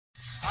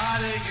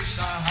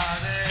Krishna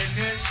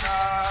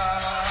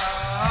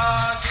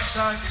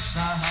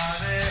Krishna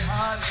Hare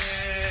Hare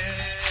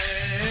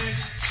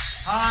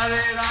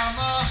Hare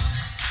Rama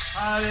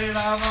Hare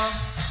Rama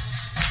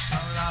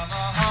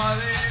Rama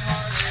Hare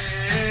Hare.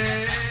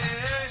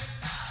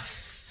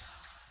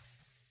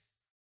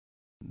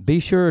 Be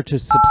sure to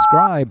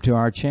subscribe to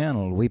our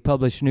channel. We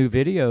publish new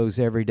videos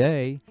every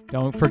day.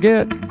 Don't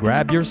forget,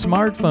 grab your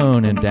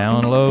smartphone and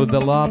download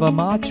the Lava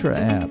Matra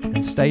app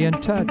and stay in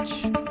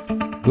touch.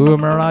 Guru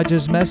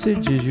Maharaj's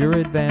message is your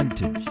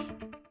advantage.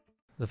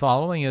 The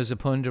following is a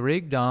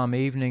Pundarigdham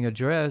evening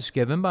address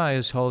given by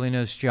His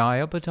Holiness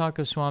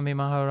Jayapataka Swami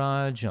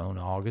Maharaj on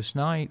August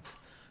 9th,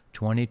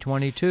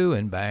 2022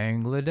 in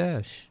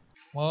Bangladesh.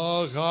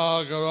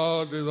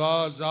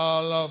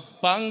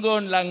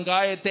 Pangun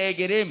Langayate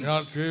Girim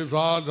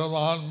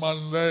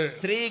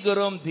Sri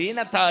Gurum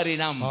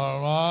Deenatarinam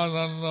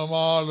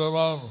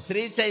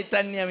Sri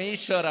Chaitanya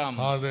Ishwaram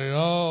Hari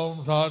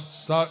Om Tat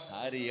Sat.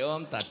 Hari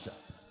Om Tat Sat.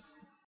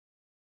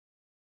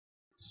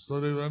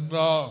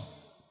 Sudivendra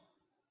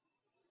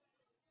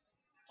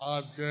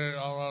আজকে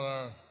আমরা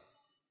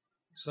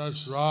শেষ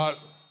রাত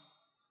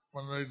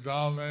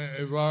পন্ডিগ্রামে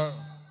এবার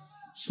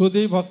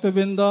সুধী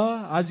ভক্তবৃন্দ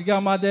আজকে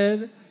আমাদের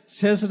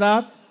শেষ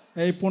রাত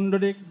এই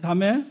পুণ্ডরিক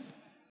ধামে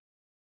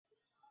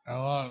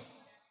এবং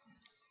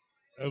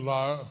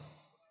এবার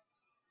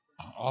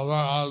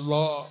আবার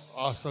আসবো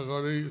আশা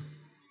করি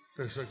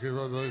কৃষ্ণ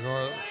কৃপা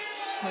করে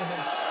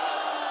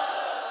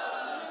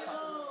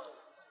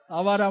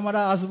আবার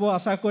আমরা আসবো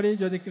আশা করি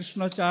যদি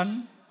কৃষ্ণ চান।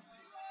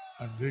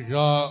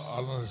 দীক্ষা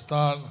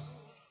অনুষ্ঠান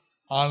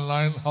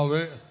অনলাইন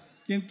হবে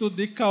কিন্তু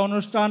দীক্ষা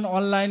অনুষ্ঠান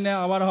অনলাইনে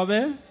আবার হবে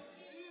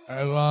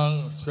এবং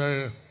সে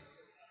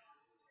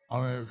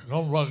আমি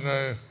কমপক্ষে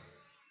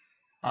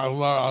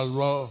একবার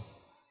আসবো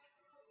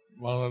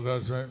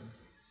বাংলাদেশে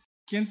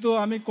কিন্তু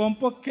আমি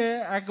কমপক্ষে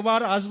একবার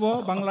আসবো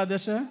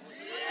বাংলাদেশে।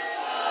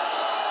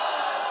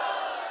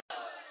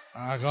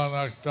 এখন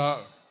একটা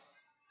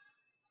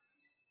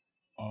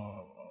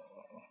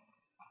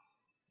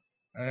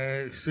এই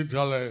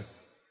শীতকালে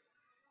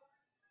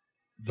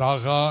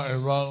ঢাকা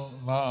এবং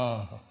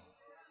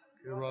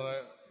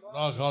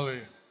নোয়াখালী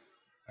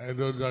এই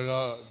দু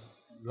জায়গা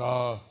যা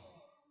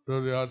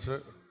তৈরি আছে।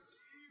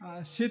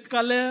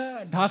 শীতকালে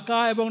ঢাকা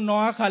এবং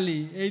নোয়াখালী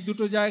এই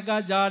দুটো জায়গা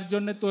যার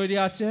জন্য তৈরি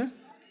আছে।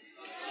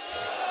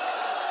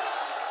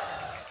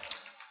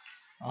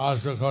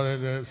 আশা করি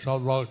যে সব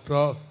ভক্ত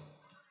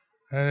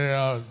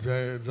যে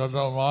যত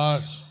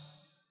মাস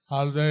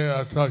আসবে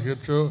একটা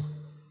কিছু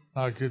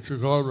না কিছু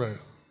করবে।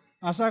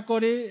 আশা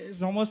করি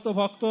সমস্ত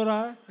ভক্তরা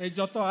এই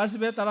যত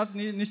আসবে তারা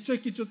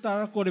নিশ্চয়ই কিছু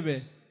তারা করবে।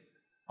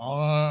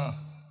 আমরা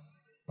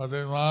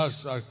প্রতি মাস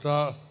একটা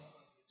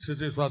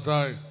চিঠি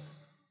পাঠাই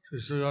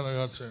শিষ্যগণের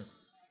কাছে।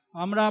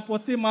 আমরা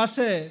প্রতি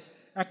মাসে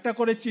একটা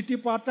করে চিঠি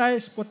পাঠাই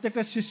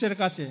প্রত্যেকটা শিষ্যের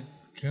কাছে।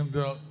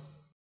 কিন্তু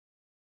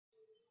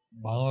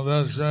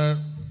বাংলাদেশে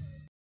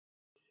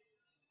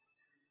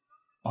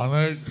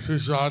অনেক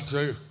শিষ্য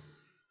আছে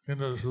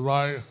কিন্তু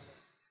সবাই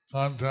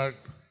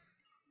কন্ট্যাক্ট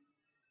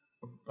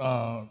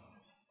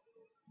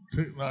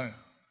ঠিক নাই।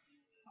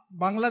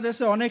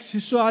 বাংলাদেশে অনেক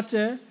শিষ্য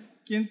আছে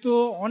কিন্তু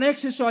অনেক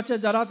শিষ্য আছে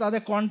যারা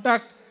তাদের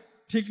কন্ট্যাক্ট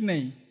ঠিক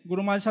নেই,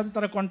 গুরু মহারাজের সাথে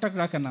তারা কন্ট্যাক্ট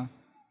রাখে না।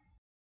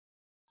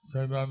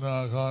 সেজন্য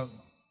এখন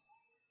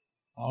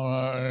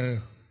আমরা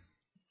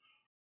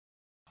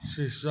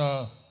শিষ্য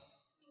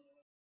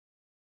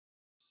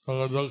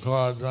যোগাযোগ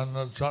করার জন্য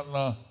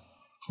চালনা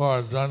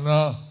করার জন্য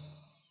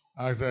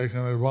একটা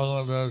এখানে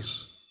বাংলাদেশ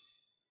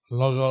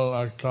লোকাল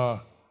একটা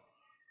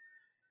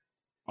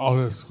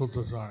অফিস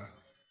খুলতে চায়।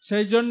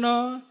 সেই জন্য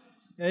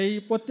এই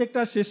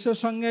প্রত্যেকটা শিষ্যের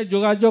সঙ্গে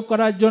যোগাযোগ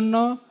করার জন্য,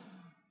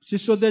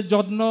 শিষ্যদের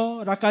যত্ন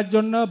রাখার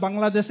জন্য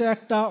বাংলাদেশে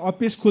একটা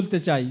অফিস খুলতে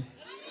চাই।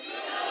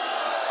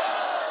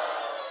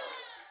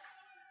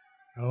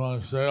 এবং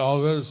সেই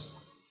অফিস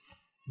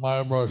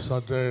মায়াপুরের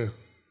সাথে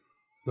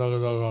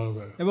যোগাযোগ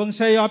রাখবে এবং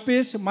সেই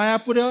অফিস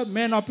মায়াপুরে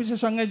মেন অফিসের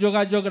সঙ্গে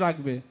যোগাযোগ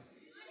রাখবে।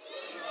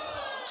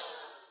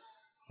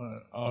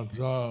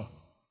 আচ্ছা,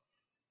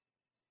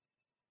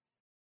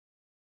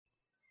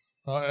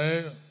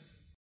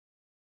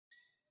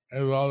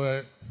 এইভাবে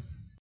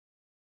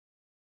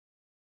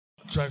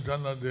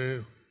চৈতন্যদেব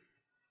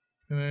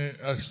তিনি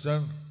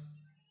এসছেন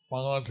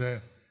বাংলাতে।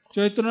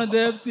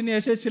 চৈতন্যদেব তিনি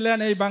এসেছিলেন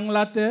এই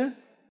বাংলাতে।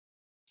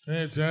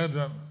 তিনি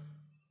চেয়েছেন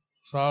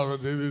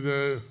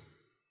সার্বদেবীদের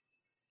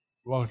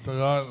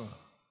ভক্তগণ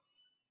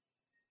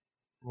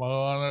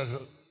ভগবানের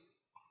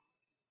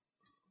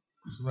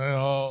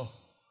স্নেহ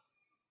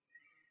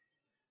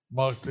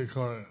ভক্তি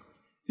করে।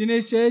 তিনি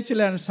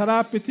চেয়েছিলেন সারা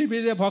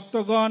পৃথিবীর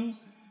ভক্তগণ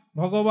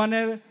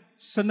ভগবানের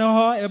স্নেহ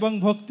এবং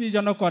ভক্তি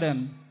যেন করেন।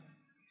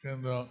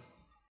 কিন্তু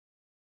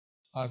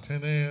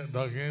তিনি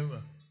দক্ষিণ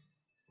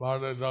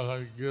ভারতে যখন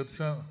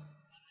গিয়েছেন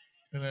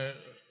তিনি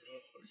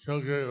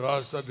চোখে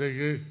রাস্তা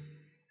দেখে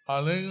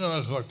আলিঙ্গন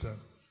করতেন।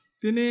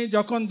 তিনি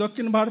যখন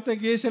দক্ষিণ ভারতে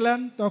গিয়েছিলেন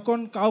তখন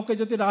কাউকে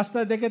যদি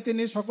রাস্তায় দেখে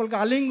তিনি সকলকে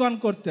আলিঙ্গন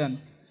করতেন।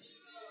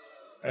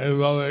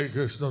 এইভাবে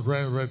কৃষ্ণ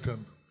প্রেম পেতেন।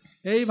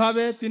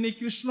 এইভাবে তিনি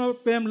কৃষ্ণ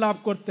প্রেম লাভ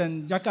করতেন,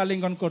 যাকে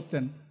আলিঙ্গন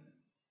করতেন।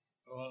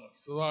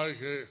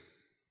 সবাইকে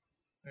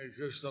এই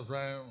কৃষ্ণ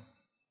প্রেম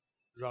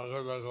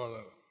জাগ্রত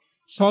করেন।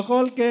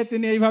 সকলকে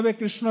তিনি এইভাবে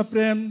কৃষ্ণ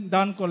প্রেম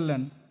দান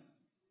করলেন।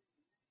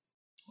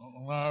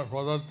 ওনার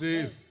পদ্ধতি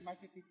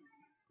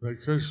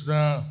কৃষ্ণ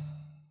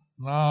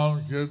নাম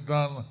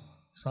কীর্তন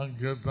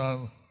সংকীর্তন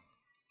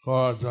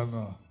করার জন্য।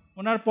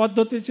 ওনার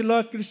পদ্ধতি ছিল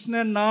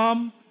কৃষ্ণের নাম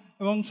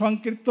এবং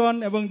সংকীর্তন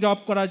এবং জপ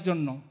করার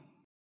জন্য।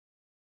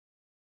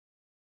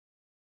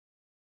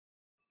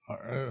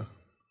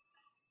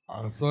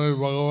 আসলে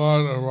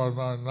ভগবান এবং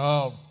তার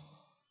নাম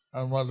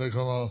এর মধ্যে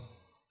কোনো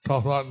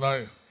তফাৎ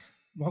নাই।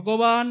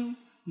 ভগবান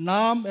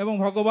নাম এবং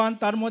ভগবান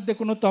তার মধ্যে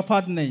কোনো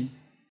তফাৎ নেই।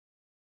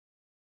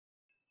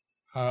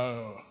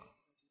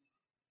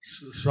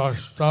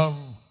 ষষ্ঠম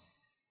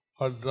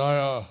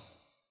অধ্যায়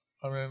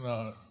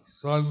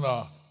সন্না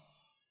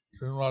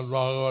শ্রীমদ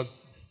ভাগবত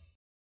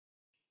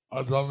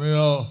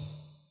অধমীয়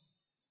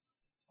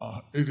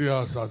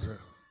ইতিহাস আছে।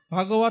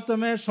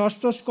 ভাগবতমের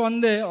ষষ্ঠ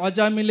স্কন্ধে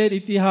অজামিলের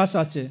ইতিহাস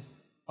আছে।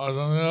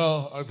 অধমীয়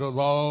একটা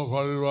ভালো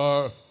পরিবার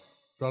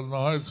জন্ম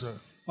হয়েছে।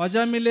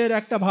 অজামিলের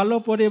একটা ভালো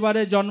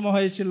পরিবারে জন্ম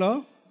হয়েছিল।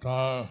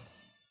 তার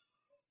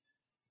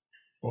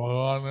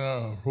ভগবানের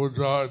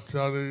পূজা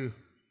ইত্যাদি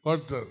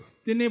করতেন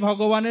তিনি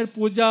ভগবানের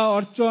পূজা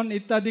অর্চন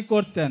ইত্যাদি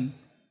করতেন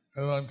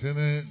এবং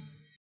তিনি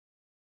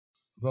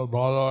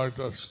ভালো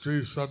একটা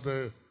স্ত্রীর সাথে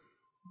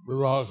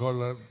বিবাহ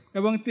করলেন।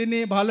 এবং তিনি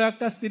ভালো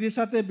একটা স্ত্রীর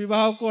সাথে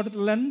বিবাহ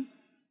করলেন।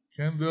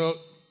 কিন্তু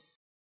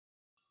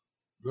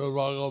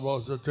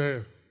দুর্ভাগ্যবশত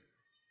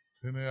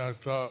তিনি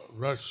একটা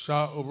বেশ্যা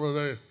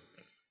উপরে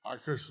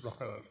আকৃষ্ট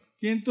হলেন।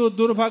 কিন্তু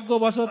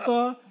দুর্ভাগ্যবশত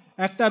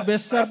একটা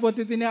বেশ্যার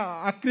প্রতি তিনি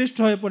আকৃষ্ট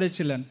হয়ে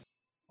পড়েছিলেন।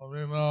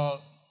 বিভিন্ন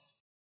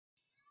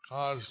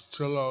কাজ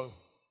ছিল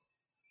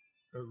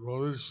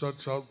ভবিষ্যৎ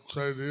সব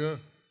ছেড়ে দিয়ে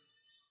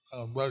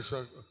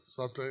বেশ্যার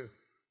সাথে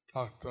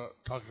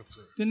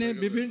থাকছে। তিনি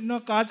বিভিন্ন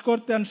কাজ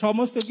করতেন,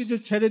 সমস্ত কিছু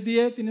ছেড়ে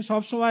দিয়ে তিনি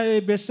সবসময়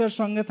এই বেশ্যার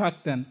সঙ্গে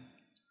থাকতেন।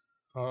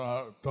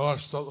 তার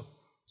 10টা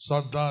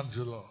সন্তান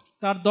ছিল।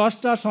 তার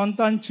 10টা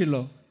সন্তান ছিল।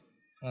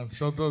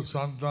 ছোট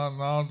সন্তান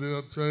নাম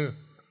দিয়েছে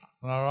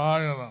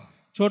নারায়ণ।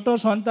 ছোট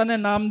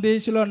সন্তানের নাম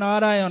দিয়েছিল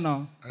নারায়ণ।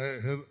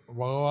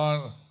 ভগবান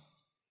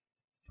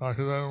তার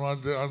হৃদয়ের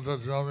মধ্যে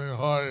অন্তর্যামী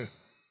হয়,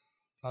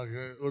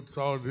 তাকে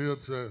উৎসাহ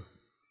দিয়েছে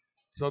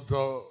যত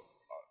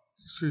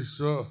শিষ্য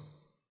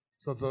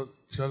তত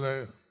ছেলে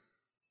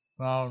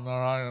নাম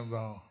নারায়ণ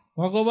দাও।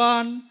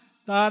 ভগবান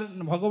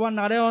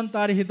নারায়ণ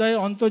তার হৃদয়ে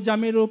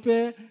অন্তর্যামী রূপে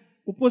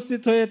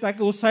উপস্থিত হয়ে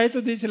তাকে উৎসাহিত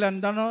দিয়েছিলেন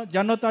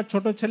যেন তার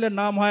ছোট ছেলের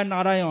নাম হয়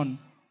নারায়ণ।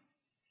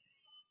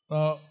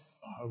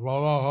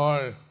 বলা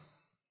হয়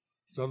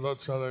যত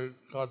ছেলের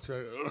কাছে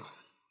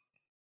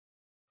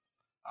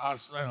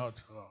স্নেহ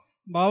ছিল।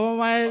 বাবা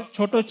মায়ের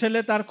ছোট ছেলে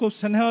তার খুব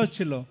স্নেহ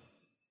ছিল,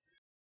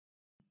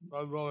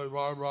 তারপরে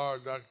বারবার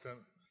ডাকতেন।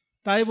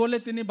 তাই বলে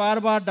তিনি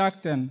বারবার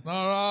ডাকতেন,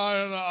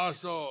 নারায়ণ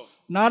আসো,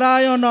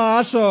 নারায়ণ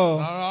আসো,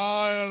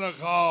 নারায়ণ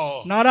খাও,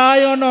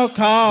 নারায়ণ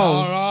খাও,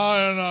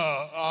 নারায়ণ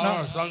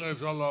আমার সঙ্গে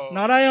চলো,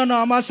 নারায়ণ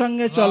আমার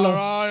সঙ্গে চলো।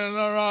 নারায়ণ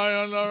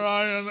নারায়ণ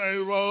নারায়ণ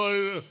এইভাবে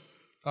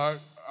তার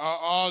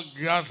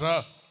অজ্ঞাত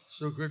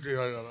স্বীকৃতি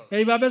হয়ে গেল।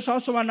 এইভাবে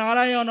সবসময়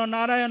নারায়ণ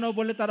নারায়ণ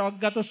বলে তার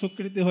অজ্ঞাত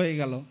স্বীকৃতি হয়ে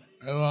গেল।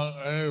 এবং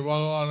এই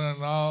ভগবানের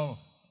নাম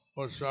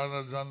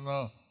উচ্চারণের জন্য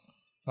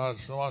তার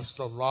সমস্ত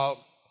পাপ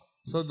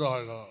শুদ্ধ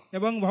হয়ে গেল।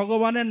 এবং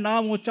ভগবানের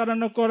নাম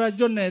উচ্চারণ করার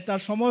জন্য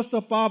তার সমস্ত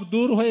পাপ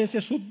দূর হয়ে এসে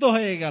শুদ্ধ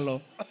হয়ে গেল।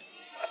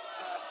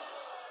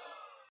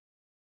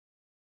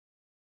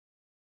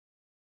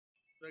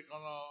 সে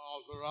কোনো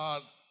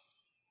অপরাধ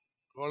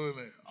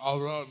করেনি,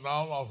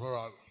 নাম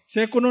অপরাধ।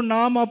 সে কোনো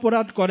নাম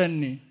অপরাধ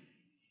করেননি।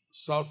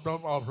 সপ্তম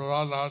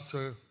অপরাধ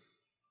আছে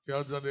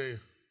কেউ যদি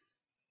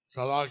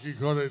চালাকি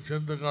করে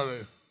চিন্তা করে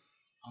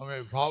আমি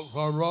পাপ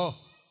করবো,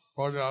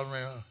 পরে আমি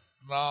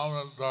নাম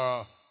দ্বারা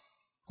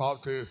পাপ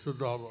থেকে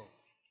শুদ্ধ হব।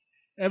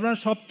 এবং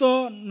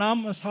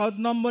 7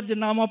 নম্বর যে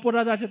নাম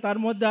অপরাধ আছে তার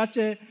মধ্যে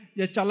আছে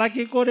যে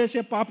চালাকি করে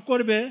সে পাপ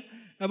করবে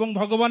এবং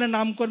ভগবানের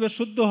নাম করবে,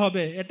 শুদ্ধ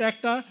হবে। এটা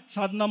একটা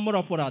 7 নম্বর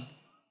অপরাধ।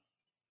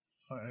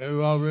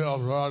 এইভাবে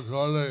অপরাধ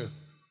করলে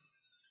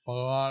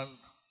ভগবান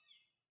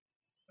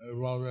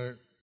এইভাবে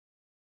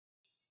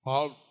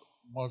পাপ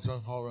মোচন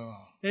হবে না।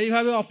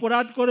 এইভাবে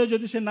অপরাধ করে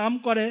যদি সে নাম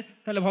করে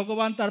তাহলে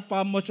ভগবান তার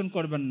পাপ মোচন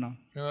করবেন না।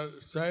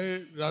 সেই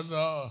জন্য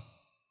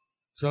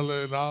চলে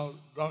নাম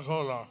দেখো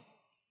না,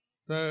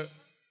 সে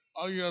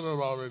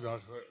অজ্ঞাতভাবে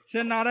দেখে। সে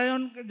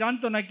নারায়ণ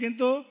জানতো না,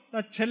 কিন্তু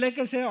তার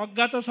ছেলেকে সে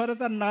অজ্ঞাত স্বরে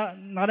তার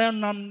নারায়ণ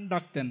নাম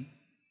ডাকতেন।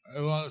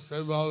 এবং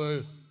সেভাবে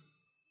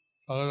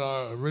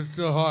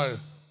মৃত্যু হয়,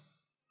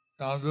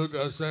 কান্দুত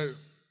এসে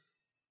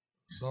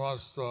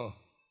সমস্ত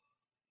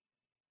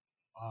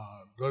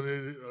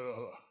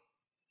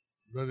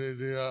দড়ি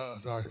দিয়া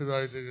তার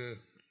হৃদয় থেকে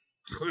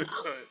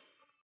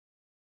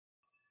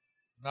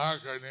না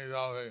নিয়ে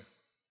যাবে।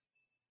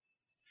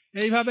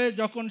 এইভাবে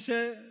যখন সে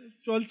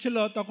চলছিল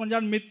তখন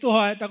যার মৃত্যু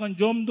হয় তখন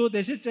যমদূত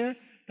এসেছে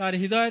তার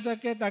হৃদয়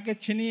তাকে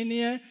ছিনিয়ে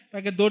নিয়ে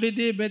তাকে দড়ি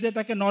দিয়ে বেঁধে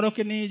তাকে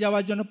নরকে নিয়ে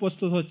যাওয়ার জন্য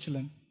প্রস্তুত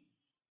হচ্ছিলেন।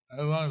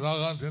 এবং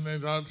তখন তিনি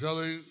তার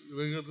ছেলে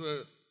রেখেছে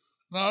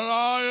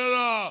নারায়ণ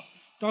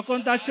তখন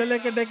তার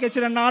ছেলেকে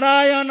ডেকেছিলেন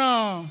নারায়ণ।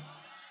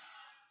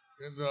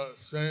 কিন্তু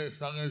সেই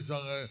সঙ্গে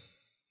সঙ্গে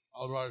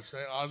আবার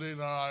সেই আদি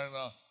নারায়ণ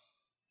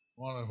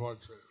মনে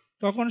পড়ছে।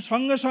 তখন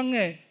সঙ্গে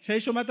সঙ্গে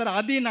সেই সময় তার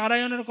আদি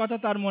নারায়ণের কথা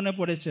তার মনে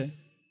পড়েছে।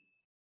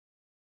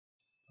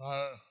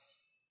 আর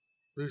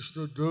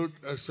বিষ্ণুদূত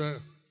এসে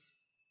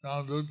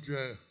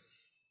রামদূতকে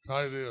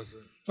তাড়িয়ে দিয়েছে।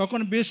 তখন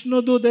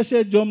বিষ্ণুদূত এসে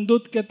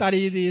যমদূতকে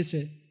তাড়িয়ে দিয়েছে।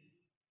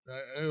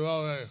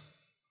 এইভাবে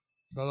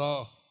চলো,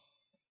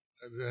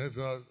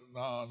 যেহেতু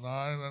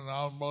নারায়ণের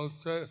নাম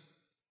বলছে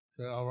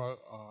সে আমার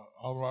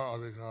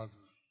অধিকার আছে।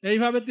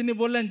 এইভাবে তিনি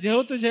বললেন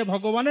যেহেতু সে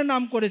ভগবানের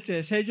নাম করেছে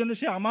সেই জন্য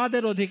সে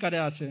আমাদের অধিকারে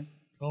আছে,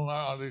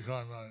 তোমার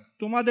অধিকার নাই।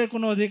 তোমাদের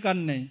কোনো অধিকার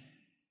নেই।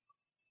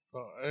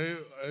 তো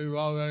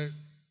এইভাবে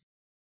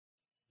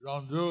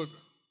যমদূত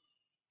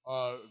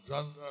আর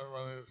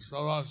মানে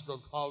সমস্ত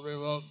ভাবে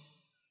লোক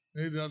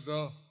নিজের তো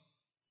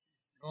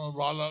কোনো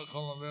বাধা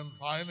কোনোদিন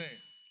পায়নি।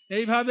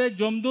 এইভাবে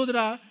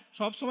যমদূতরা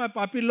সবসময়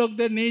পাপীর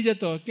লোকদের নিয়ে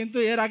যেত, কিন্তু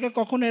এর আগে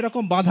কখনো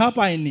এরকম বাধা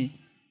পায়নি।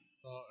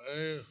 তো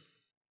এই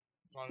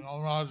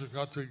যমরাজ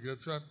কাছে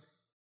গেছেন,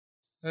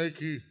 এই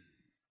কি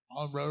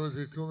আমি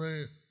ভেবেছি তুমি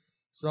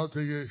সব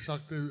থেকে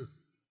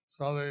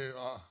শক্তিশালী,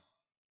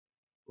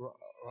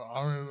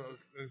 আমি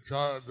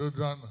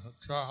দুজন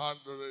চার হাত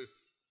ধরে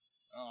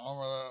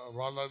আমরা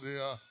বাধা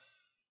দিয়া।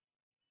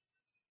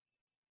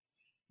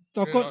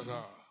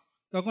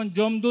 তখন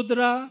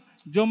যমদূতরা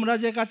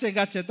যমরাজের কাছে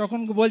গেছে, তখন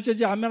বলছে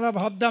যে আমরা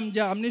ভাবতাম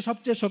যে আপনি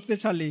সবচেয়ে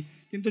শক্তিশালী,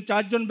 কিন্তু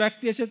চারজন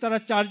ব্যক্তি এসে তারা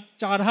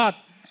চার হাত,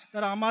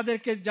 তারা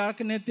আমাদেরকে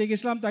যাকে নিতে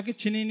গেছিলাম তাকে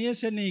ছিনিয়ে নিয়ে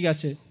সে নিয়ে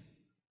গেছে।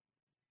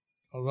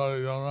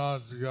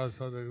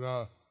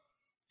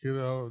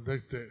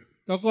 দেখতে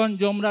তখন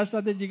যমরাজ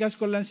তাদের জিজ্ঞাসা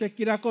করলেন সে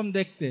কিরকম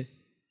দেখতে।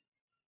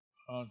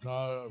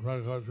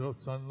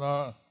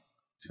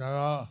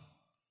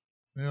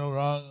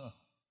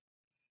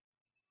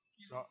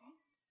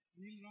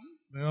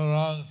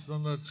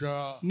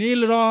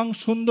 নীল রং,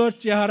 সুন্দর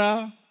চেহারা,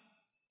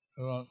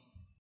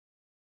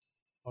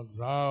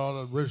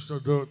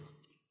 বিষ্ণুদূত,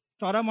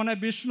 তারা মনে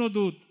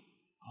বিষ্ণুদূত।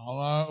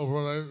 আমার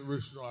উপরে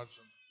বিষ্ণু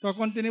আছেন।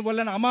 তখন তিনি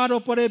বললেন আমার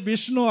উপরে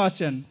বিষ্ণু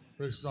আছেন।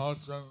 বিষ্ণু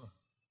হচ্ছেন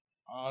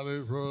আদি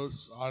পুরুষ,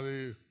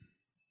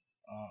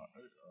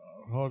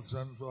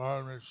 হচ্ছেন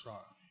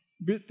পরমেশ্বর।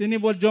 তিনি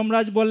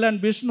যমরাজ বললেন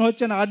বিষ্ণু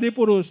হচ্ছেন আদি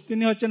পুরুষ,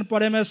 তিনি হচ্ছেন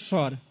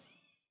পরমেশ্বর।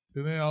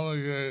 তিনি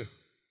আমাকে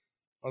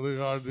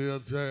অধিকার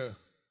দিয়েছে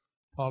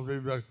পাপী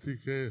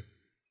ব্যক্তিকে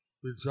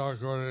বিচার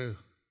করে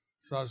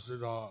শাস্তি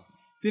দেওয়া।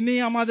 তিনি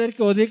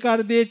আমাদেরকে অধিকার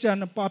দিয়েছেন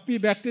পাপী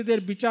ব্যক্তিদের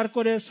বিচার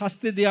করে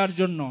শাস্তি দেওয়ার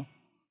জন্য।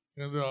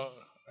 কিন্তু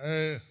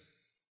এই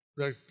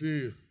ব্যক্তি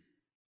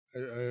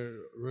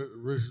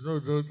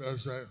বিষ্ণুদূত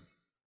এসে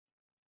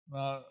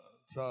না,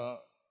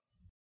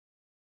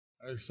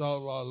 এইসব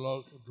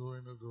লোক তুমি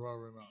নিতে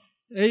পারবে না।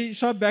 এই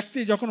সব ব্যক্তি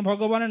যখন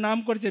ভগবানের নাম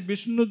করেছে,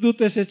 বিষ্ণুদূত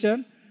এসেছেন,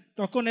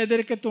 তখন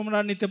এদেরকে তোমরা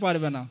নিতে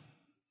পারবে না।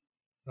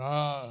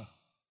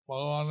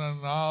 ভগবানের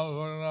নাম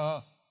করে না,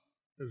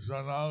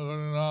 ঈশ্বর নাম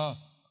করে না,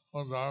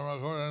 ধর্ম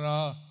করে না,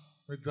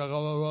 মিথ্যা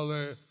কথা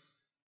বলে,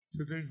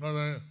 চিটিং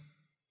করে,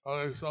 আর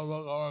এইসব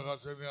লোক আমার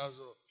কাছে নিয়ে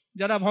আসো।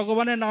 যারা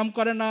ভগবানের নাম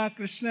করে না,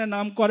 কৃষ্ণের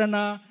নাম করে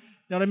না,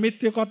 যারা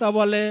মিথ্যে কথা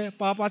বলে,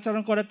 পাপ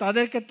আচরণ করে,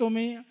 তাদেরকে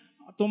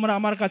তোমরা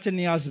আমার কাছে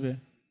নিয়ে আসবে।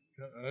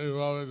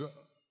 এইভাবে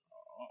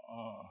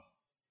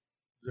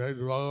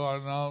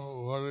ভগবানের নাম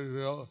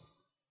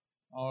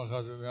আমার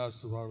কাছে নিয়ে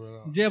আসতে পারবে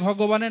না। যে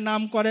ভগবানের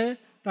নাম করে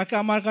তাকে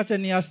আমার কাছে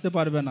নিয়ে আসতে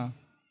পারবে না।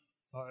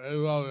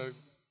 এইভাবে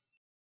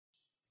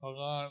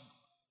ভগবান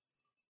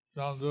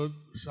যমদূত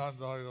শান্ত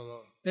হয়ে গেল।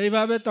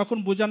 এইভাবে তখন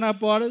বোঝানোর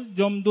পর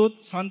যমদূত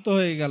শান্ত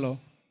হয়ে গেল।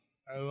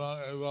 এবং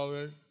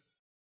এইভাবে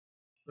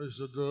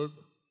বিষ্ণুদূত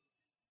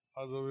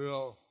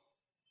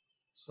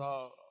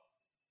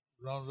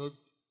যমদূত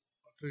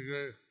থেকে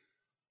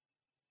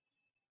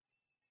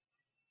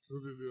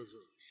ছুটি দিয়েছে।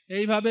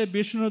 এইভাবে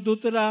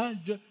বিষ্ণুদূতরা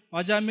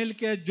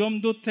অজামিলকে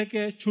যমদূত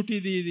থেকে ছুটি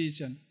দিয়ে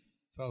দিয়েছেন।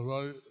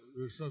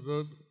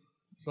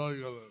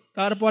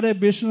 তারপরে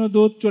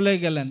বিষ্ণুদূত চলে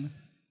গেলেন।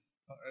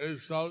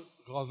 এইসব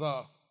কথা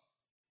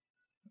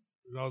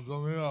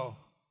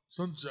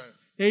শুনছেন,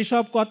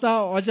 এইসব কথা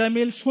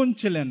অজামিল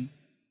শুনছিলেন।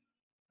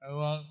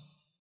 এবং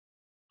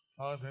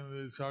তিনি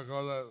ইচ্ছা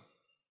করলেন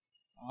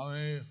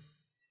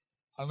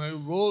আমি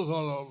ভুল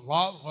করলাম,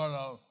 ভাব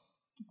করলাম,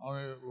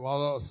 আমি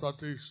ভালো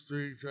সঠিক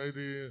স্ত্রী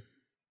চাইনি,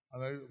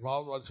 আমি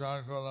ভাব আচরণ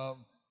করলাম,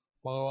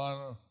 ভগবান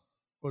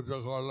পূজা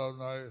করলাম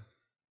নাই।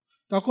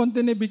 তখন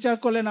তিনি বিচার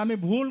করলেন আমি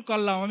ভুল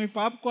করলাম, আমি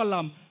পাপ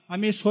করলাম,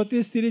 আমি সতী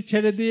স্ত্রী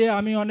ছেড়ে দিয়ে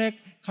আমি অনেক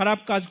খারাপ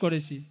কাজ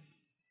করেছি।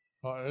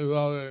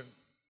 এইভাবে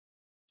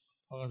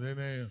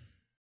তিনি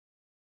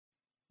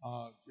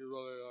কি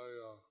বলে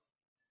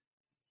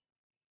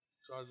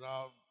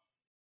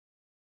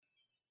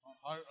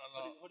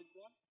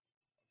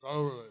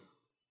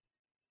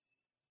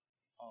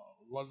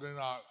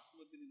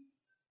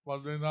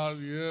বদ্রীনাথ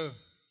গিয়ে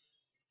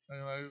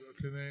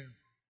তিনি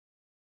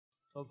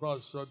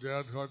তপস্যা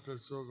ধ্যান করতে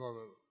শুরু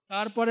করেন।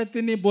 তারপরে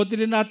তিনি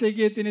বদ্রীনাথে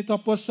গিয়ে তিনি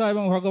তপস্যা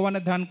এবং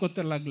ভগবানের ধ্যান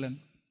করতে লাগলেন।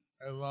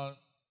 এবং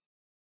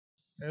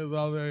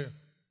এইভাবে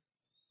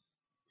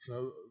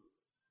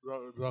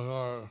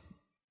দেখার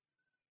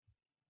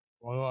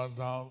ভগবান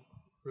ধাম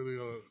ফিরে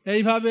গেলেন।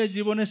 এইভাবে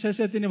জীবনের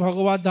শেষে তিনি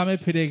ভগবত ধামে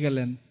ফিরে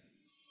গেলেন।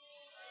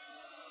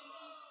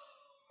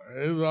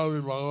 এইভাবে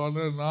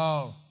ভগবানের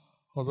নাম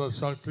কত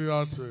শক্তি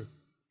আছে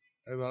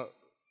এটা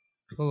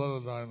তুলনা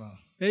যায় না।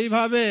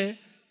 এইভাবে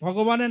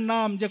ভগবানের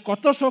নাম যে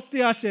কত শক্তি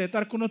আছে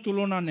তার কোনো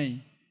তুলনা নেই।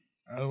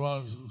 এবং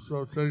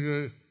সব থেকে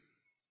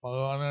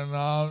ভগবানের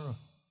নাম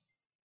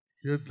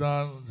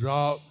কীর্তন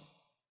জপ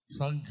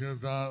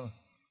সংকীর্তন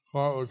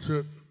করা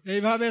উচিত।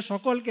 এইভাবে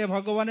সকলকে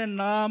ভগবানের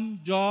নাম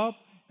জপ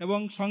এবং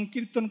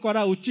সংকীর্তন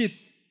করা উচিত।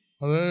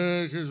 হরে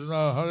কৃষ্ণ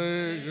হরে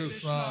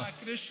কৃষ্ণ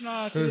কৃষ্ণ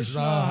কৃষ্ণ কৃষ্ণ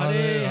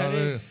হরে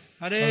হরে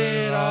হরে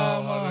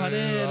রাম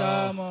হরে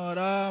রাম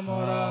রাম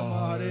রাম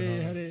হরে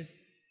হরে।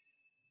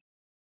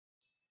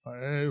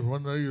 এই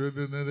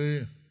পণ্ডিতগিরি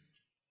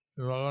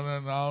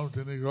ভগবানের নাম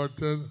তিনি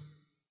করতেন,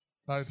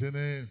 তাই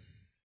তিনি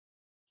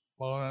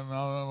ভগবানের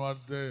নামের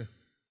মধ্যে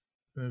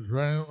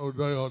প্রেম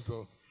উদয় হতো।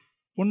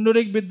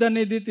 পুণ্ডরিক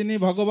বিদ্যানিধি তিনি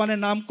ভগবানের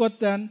নাম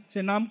করতেন, সে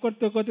নাম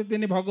করতে করতে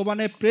তিনি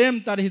ভগবানের প্রেম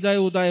তার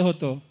হৃদয়ে উদয়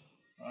হতো।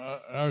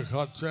 এক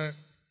হচ্ছে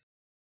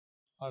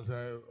আছে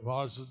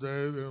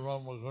বাসুদেব এবং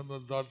মুকুন্দ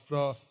দত্ত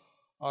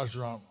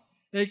আশ্রম।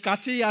 এই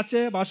কাছেই আছে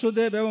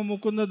বাসুদেব এবং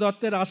মুকুন্দ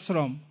দত্তের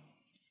আশ্রম।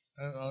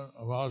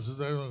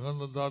 বাসুদেব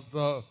মুকুন্দ দত্ত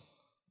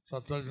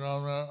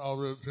চট্টগ্রামে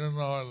অবতীর্ণ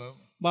হলেন,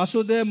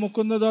 বাসুদেব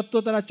মুকুন্দ দত্ত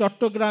তারা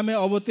চট্টগ্রামে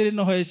অবতীর্ণ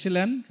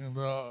হয়েছিলেন,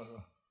 কিন্তু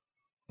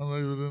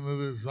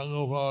সঙ্গ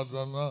পাওয়ার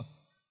জন্য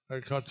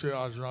এই কাছে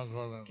আশ্রম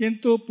করলেন।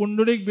 কিন্তু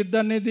পুণ্ডরিক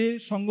বিদ্যানিধি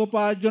সঙ্গ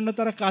পাওয়ার জন্য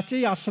তারা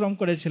কাছেই আশ্রম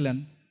করেছিলেন।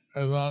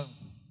 এবং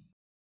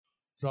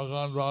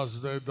যখন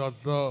বাসুদেব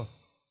দত্ত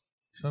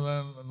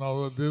ছিলেন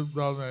নবদ্বীপ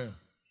ধামে,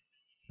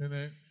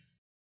 তিনি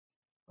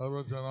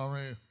ভেবেছেন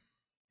আমি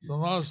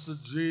সমস্ত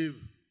জীব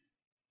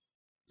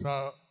তা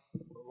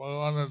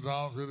ভগবানের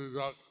ধাম ফিরে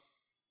যাক,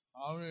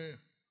 আমি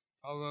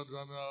তাদের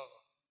জন্য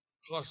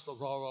কষ্ট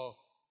পাবো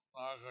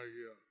না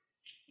গিয়ে।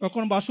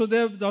 তখন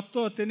বাসুদেব দত্ত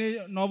তিনি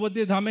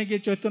নবদ্বীপ ধামে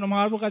গিয়ে চৈতন্য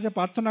মহাপ্রভুর কাছে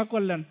প্রার্থনা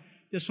করলেন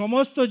যে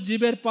সমস্ত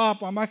জীবের পাপ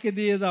আমাকে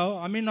দিয়ে দাও,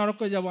 আমি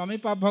নরকে যাব, আমি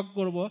পাপ ভোগ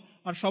করব,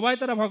 আর সবাই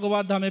তারা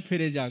ভগবত ধামে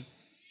ফিরে যাক।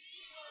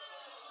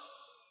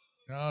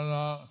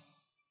 কেননা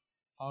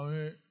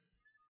আমি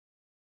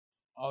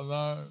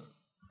আপনার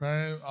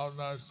প্রেম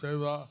আপনার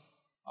সেবা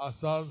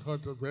আসান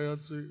করতে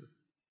পেরেছি,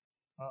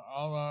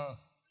 আমার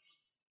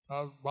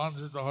তার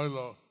বাঞ্ছিত হইল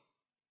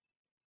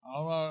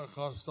আমার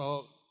কষ্ট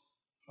হোক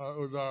আর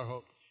উদার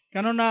হোক।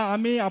 কেননা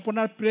আমি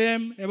আপনার প্রেম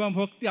এবং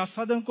ভক্তি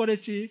আস্বাদন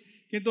করেছি,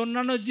 কিন্তু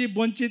অন্যান্য জীব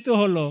বঞ্চিত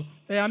হলো,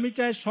 তাই আমি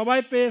চাই সবাই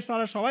পেয়ে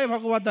তারা সবাই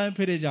ভগবত ধামে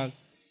ফিরে যাক।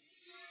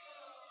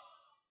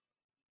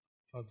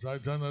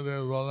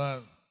 চৈতন্যদেব বলেন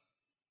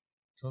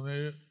তুমি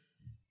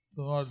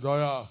তোমার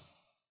দয়া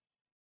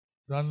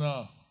জানো,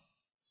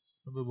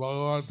 কিন্তু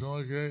ভগবান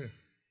তোমাকে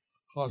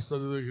কষ্ট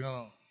দেবে কেন?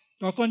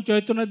 তখন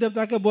চৈতন্যদেব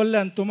তাকে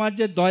বললেন তোমার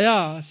যে দয়া,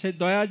 সেই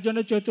দয়ার জন্য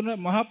চৈতন্য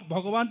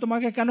ভগবান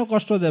তোমাকে কেন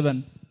কষ্ট দেবেন?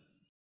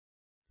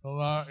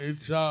 তোমার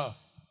ইচ্ছা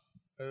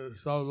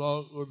সব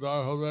লোক উদ্ধার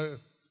হবে,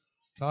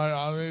 তাই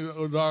আমি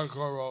উদ্ধার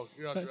করবো।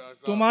 কি আছে এটা?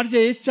 তোমার যে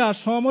ইচ্ছা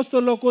সমস্ত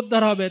লোক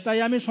উদ্ধার হবে, তাই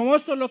আমি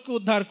সমস্ত লোককে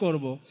উদ্ধার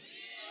করব।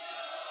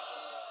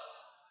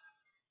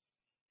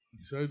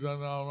 সেই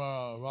জন্য আমরা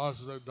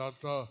বাসুদেব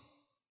দত্ত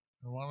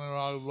মনে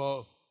রাখবো,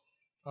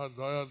 তার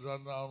দয়ার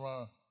জন্য আমরা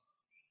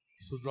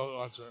সুযোগ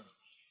আছে।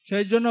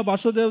 সেই জন্য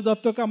বাসুদেব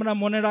দত্তকে আমরা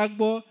মনে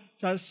রাখবো,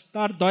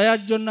 তার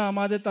দয়ার জন্য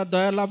আমাদের তার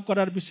দয়া লাভ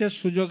করার বিশেষ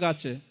সুযোগ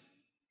আছে।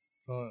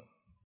 তো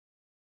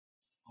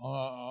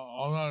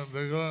আমরা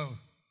দেখলেন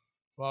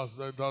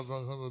বাসুদেব দত্ত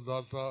মুকুন্দ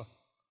দত্ত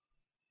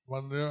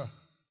মন্দির,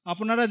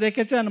 আপনারা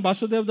দেখেছেন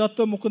বাসুদেব দত্ত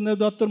মুকুন্দ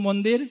দত্তর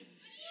মন্দির।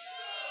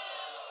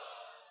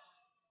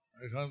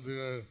 এখান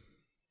থেকে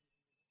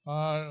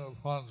প্রায়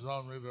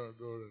 500 মিটার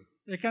দূরে,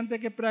 এখান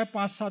থেকে প্রায়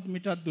 5-7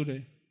 মিটার দূরে,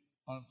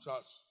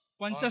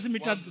 50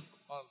 মিটার,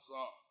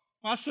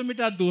 500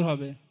 মিটার দূর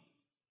হবে।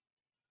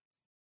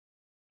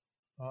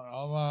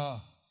 আমার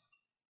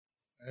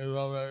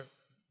এইভাবে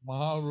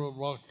মহাপ্রভু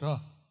ভক্ত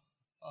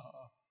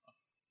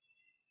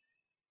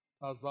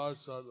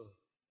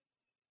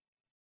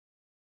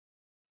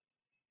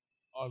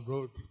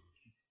অদ্ভুত।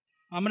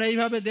 আমরা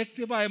এইভাবে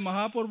দেখতে পাই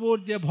মহাপ্রভুর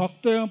যে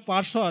ভক্ত এবং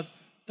পার্ষদ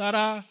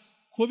তারা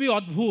খুবই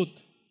অদ্ভুত।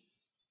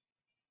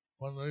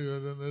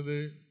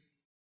 পণ্ডিতগিরি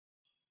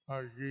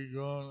আর কি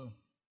গুণ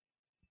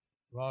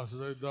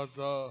বাসুদেব দত্ত,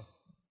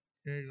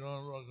 কি গুণ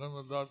মুকুন্দ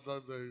দত্ত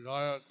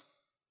গায়ক,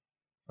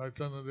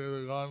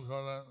 চৈতন্যদেবের গান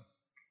করেন,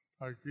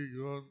 আর কি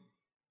গুণ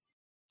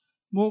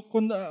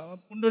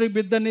পুণ্ডরিক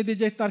বিদ্যানিধি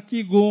যে তার কি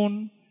গুণ,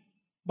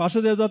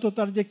 বাসুদেব দত্ত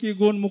তার যে কি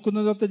গুণ, মুকুন্দ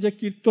দত্তের যে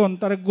কীর্তন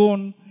তার গুণ,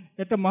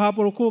 এটা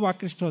মহাপ্রভু খুব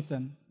আকৃষ্ট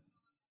হতেন।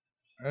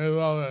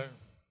 এইভাবে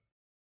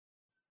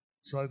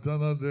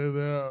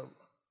চৈতন্যদেবের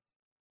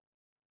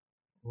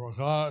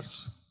প্রকাশ,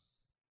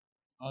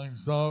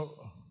 অংশ,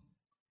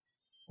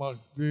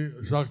 ভক্তি,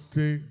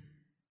 শক্তি,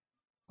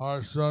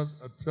 হর্ষদ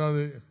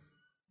ইত্যাদি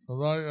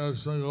সবাই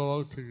একসঙ্গে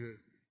লোক থেকে।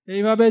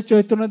 এইভাবে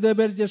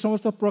চৈতন্যদেবের যে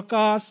সমস্ত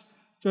প্রকাশ,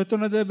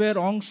 চৈতন্যদেবের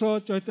অংশ,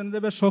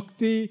 চৈতন্যদেবের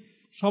শক্তি,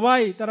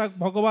 সবাই তারা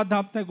ভগবত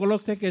ধাম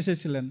গোলক থেকে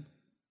এসেছিলেন।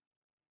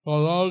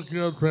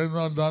 Palokya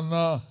Prema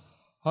Dana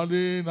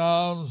Hari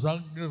Nam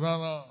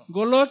Sankirtana.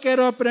 গোলকের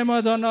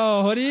প্রেমধন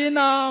হরি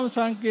নাম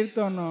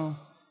সংকীর্তন।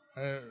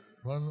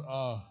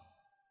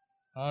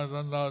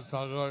 Narottam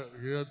Thakur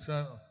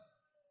গিয়েছেন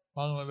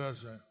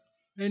বাংলাদেশে।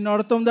 এই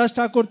নরোত্তম দাস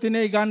ঠাকুর তিনি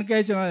এই গান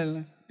গেয়েছিলেন,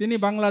 তিনি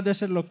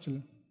বাংলাদেশের লোক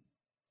ছিলেন।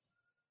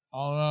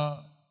 আমরা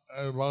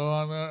এই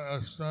ভগবানের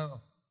এসছেন,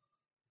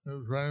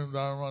 প্রেম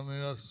ধর্ম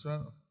নিয়ে এসছেন,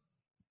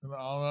 কিন্তু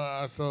আমরা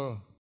এত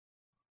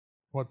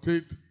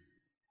পতিত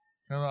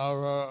কেন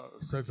আমরা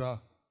সেটা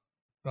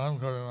গ্রহণ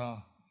করি না?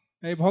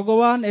 এই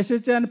ভগবান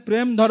এসেছেন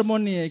প্রেম ধর্ম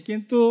নিয়ে,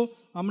 কিন্তু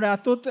আমরা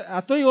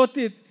এতই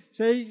অতীত,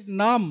 সেই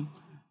নাম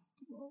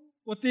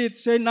অতীত,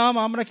 সেই নাম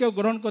আমরা কেউ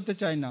গ্রহণ করতে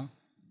চাই না।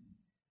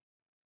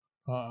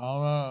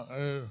 আমরা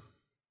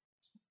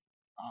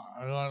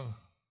এখন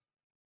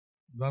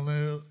ধনী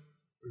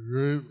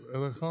গরিব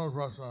এরকম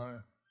প্রশ্ন হয়,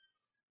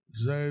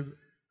 যে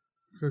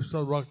কৃষ্ণ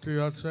ভক্তি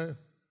আছে,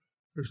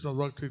 কৃষ্ণ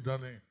ভক্তি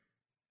ধনী।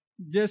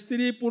 যে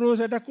স্ত্রী পুরুষ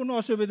এটা কোনো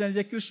অসুবিধা নেই,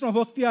 যে কৃষ্ণ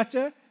ভক্তি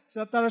আছে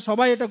তারা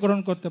সবাই এটা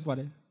গ্রহণ করতে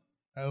পারে।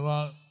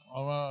 এবং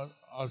আমরা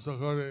আশা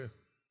করি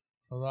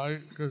সবাই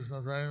কৃষ্ণ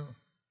প্রেম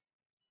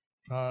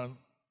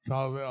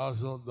তাহলে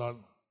আসল ধন।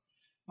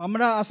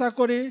 আমরা আশা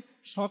করি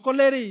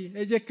সকলেরই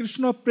এই যে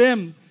কৃষ্ণ প্রেম,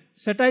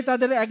 সেটাই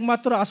তাদের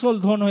একমাত্র আসল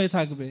ধন হয়ে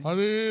থাকবে।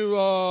 হরি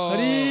বল।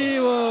 হরি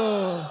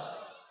বল।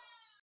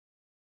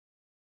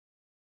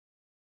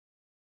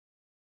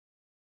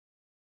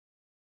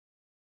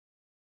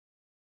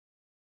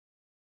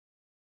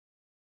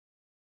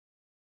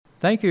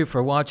 Thank you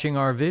for watching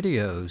our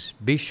videos.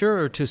 Be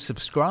sure to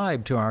subscribe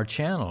to our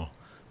channel.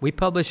 We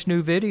publish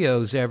new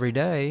videos every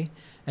day,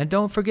 and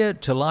don't forget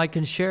to like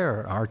and share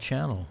our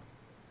channel.